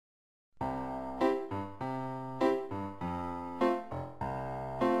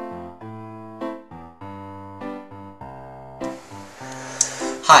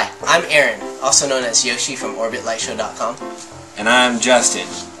Hi, I'm Aaron, also known as Yoshie from OrbitLightShow.com. And I'm Justin,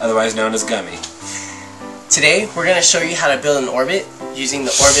 otherwise known as Gummy. Today, we're going to show you how to build an orbit using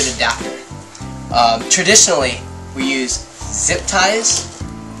the OrbitAdapter. Traditionally, we use zip ties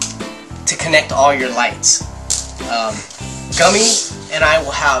to connect all your lights. Gummy and I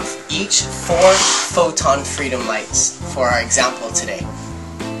will have each 4 photon freedom lights for our example today.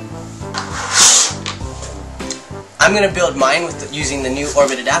 I'm going to build mine using the new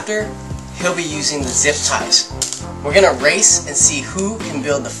OrbitAdapter. He'll be using the zip ties. We're going to race and see who can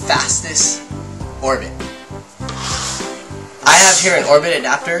build the fastest orbit. I have here an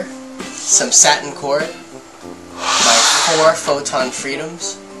OrbitAdapter, some satin cord, my 4 photon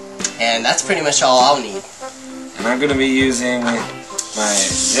freedoms, and that's pretty much all I'll need. And I'm going to be using my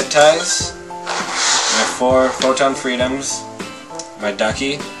zip ties, my 4 photon freedoms, my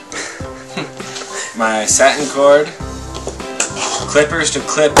ducky, my satin cord, clippers to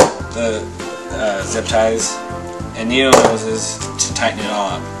clip the zip ties, and needle noses to tighten it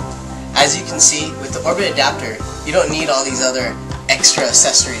all up. As you can see, with the OrbitAdapter, you don't need all these other extra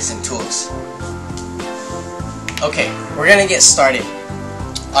accessories and tools. Okay, we're going to get started.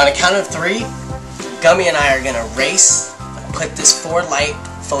 On a count of 3, Gummy and I are going to race and put this 4 light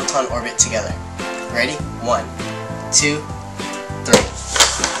photon orbit together. Ready? 1, 2, 3.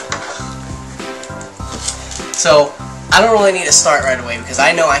 So, I don't really need to start right away because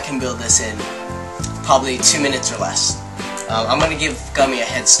I know I can build this in probably 2 minutes or less. I'm going to give Gummy a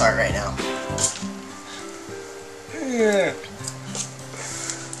head start right now. Yeah.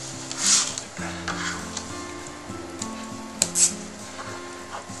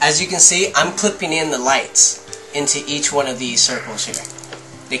 As you can see, I'm clipping in the lights into each one of these circles here.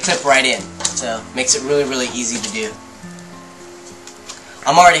 They clip right in, so it makes it really easy to do.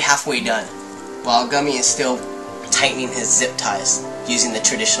 I'm already halfway done, while Gummy is still tightening his zip ties using the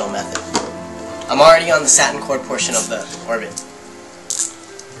traditional method. I'm already on the satin cord portion of the orbit.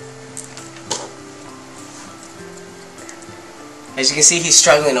 As you can see, he's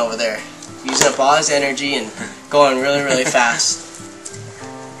struggling over there, using up all his energy and going really fast.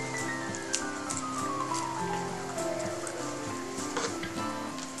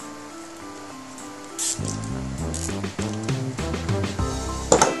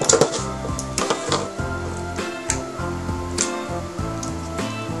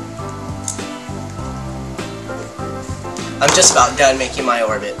 I'm just about done making my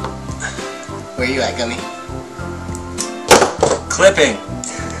orbit. Where are you at, Gummy? Clipping.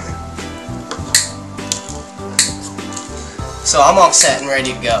 So I'm all set and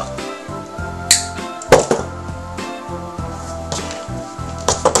ready to go.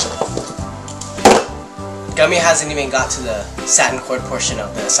 Gummy hasn't even got to the satin cord portion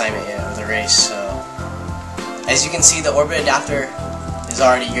of the assignment yet, of the race, so as you can see, the OrbitAdapter is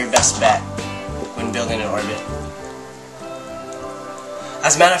already your best bet when building an orbit.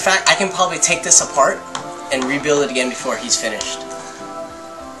 As a matter of fact, I can probably take this apart and rebuild it again before he's finished.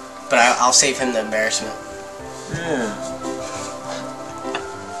 But I'll save him the embarrassment. Yeah.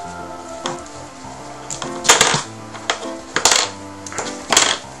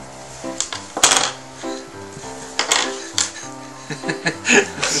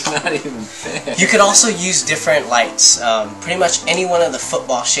 It's not even fair. You could also use different lights. Pretty much any one of the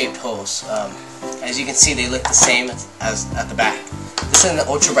football-shaped holes. As you can see, they look the same as at the back. This is an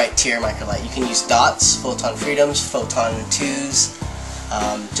ultra bright tear microlight. You can use DOTZ, photon freedoms, photon tearz,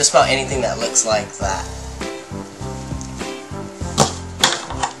 just about anything that looks like that.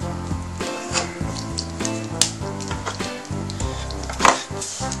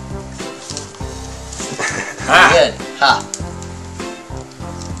 Good. Ha.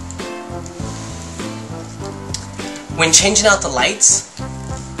 When changing out the lights,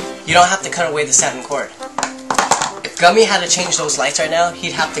 you don't have to cut away the satin cord. If Gummy had to change those lights right now,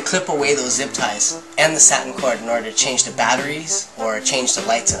 he'd have to clip away those zip ties and the satin cord in order to change the batteries or change the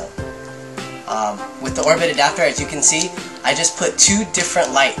lights in them. With the OrbitAdapter, as you can see, I just put 2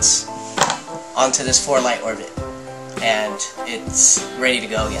 different lights onto this 4 light orbit, and it's ready to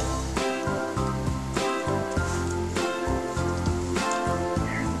go again.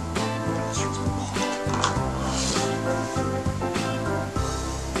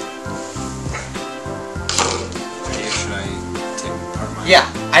 Yeah,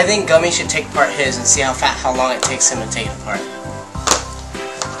 I think Gummy should take apart his and see how long it takes him to take it apart.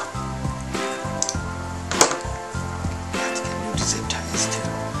 Have to get new zip ties too.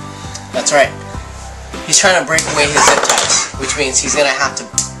 That's right. He's trying to break away his zip ties, which means he's gonna have to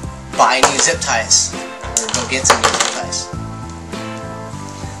buy new zip ties or go get some new zip ties.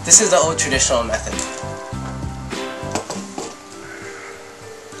 This is the old traditional method.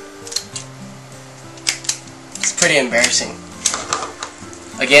 pretty embarrassing.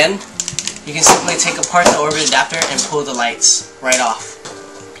 Again, you can simply take apart the OrbitAdapter and pull the lights right off.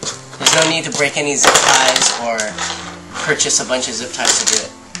 There's no need to break any zip ties or purchase a bunch of zip ties to do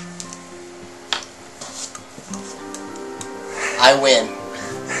it. I win.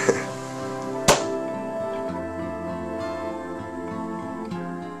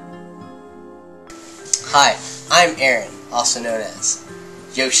 Hi, I'm Aaron, also known as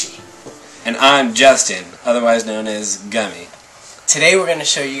Yoshi. And I'm Justin, otherwise known as Gummy. Today we're going to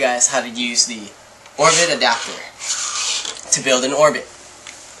show you guys how to use the OrbitAdapter to build an orbit.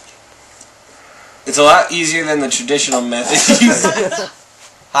 It's a lot easier than the traditional method.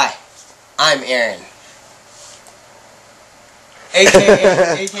 Hi, I'm Aaron.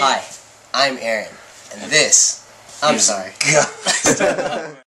 AKA. Hi, I'm Aaron. And this, I'm sorry.